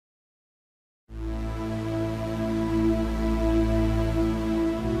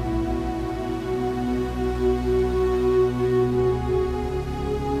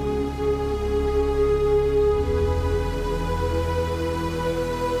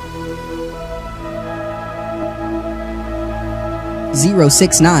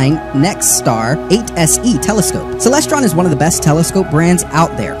2069 NexStar 8SE telescope. Celestron is one of the best telescope brands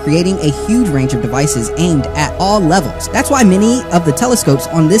out there, creating a huge range of devices aimed at all levels. That's why many of the telescopes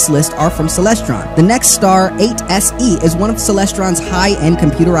on this list are from Celestron. The NexStar 8SE is one of Celestron's high-end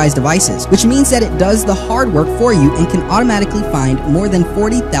computerized devices, which means that it does the hard work for you and can automatically find more than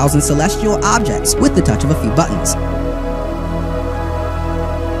 40,000 celestial objects with the touch of a few buttons.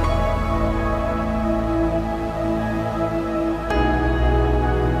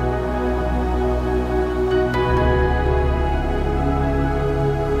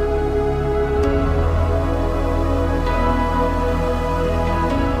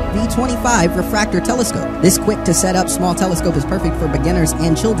 V25 refractor telescope. This quick to set up small telescope is perfect for beginners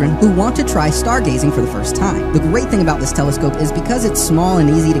and children who want to try stargazing for the first time. The great thing about this telescope is because it's small and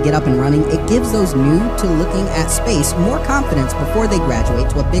easy to get up and running, it gives those new to looking at space more confidence before they graduate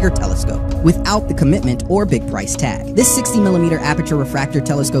to a bigger telescope without the commitment or big price tag. This 60mm aperture refractor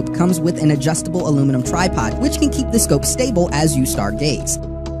telescope comes with an adjustable aluminum tripod which can keep the scope stable as you stargaze.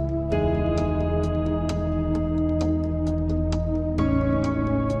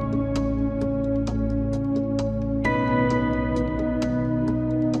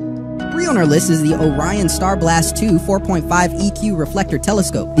 On our list is the Orion Starblast 2 4.5 EQ reflector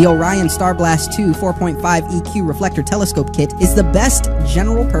telescope. The Orion Starblast 2 4.5 EQ reflector telescope kit is the best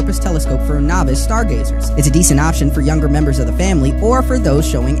general purpose telescope for novice stargazers. It's a decent option for younger members of the family or for those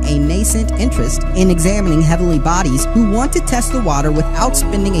showing a nascent interest in examining heavenly bodies who want to test the water without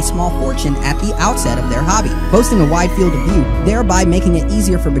spending a small fortune at the outset of their hobby, boasting a wide field of view, thereby making it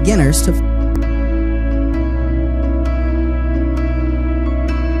easier for beginners to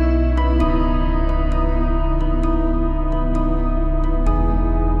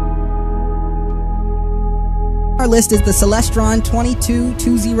Our list is the Celestron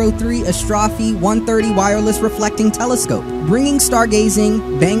 22203 Astrophy 130 wireless reflecting telescope. Bringing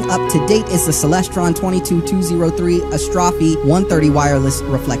stargazing bang up to date is the Celestron 22203 Astrophy 130 wireless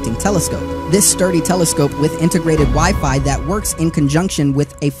reflecting telescope. This sturdy telescope with integrated Wi-Fi that works in conjunction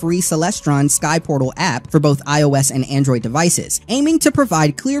with a free Celestron Sky Portal app for both iOS and Android devices, aiming to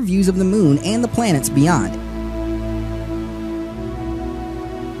provide clear views of the moon and the planets beyond.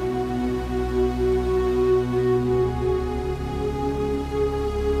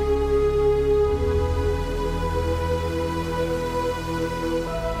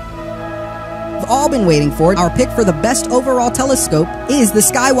 All been waiting for it. Our pick for the best overall telescope is the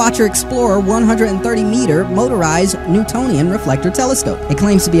Skywatcher Explorer 130-meter motorized Newtonian reflector telescope. It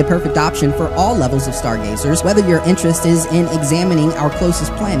claims to be a perfect option for all levels of stargazers, whether your interest is in examining our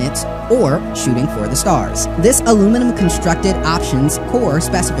closest planets or shooting for the stars. This aluminum constructed options core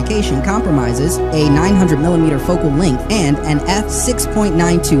specification compromises a 900mm focal length and an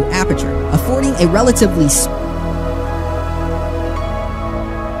f/6.92 aperture, affording a relatively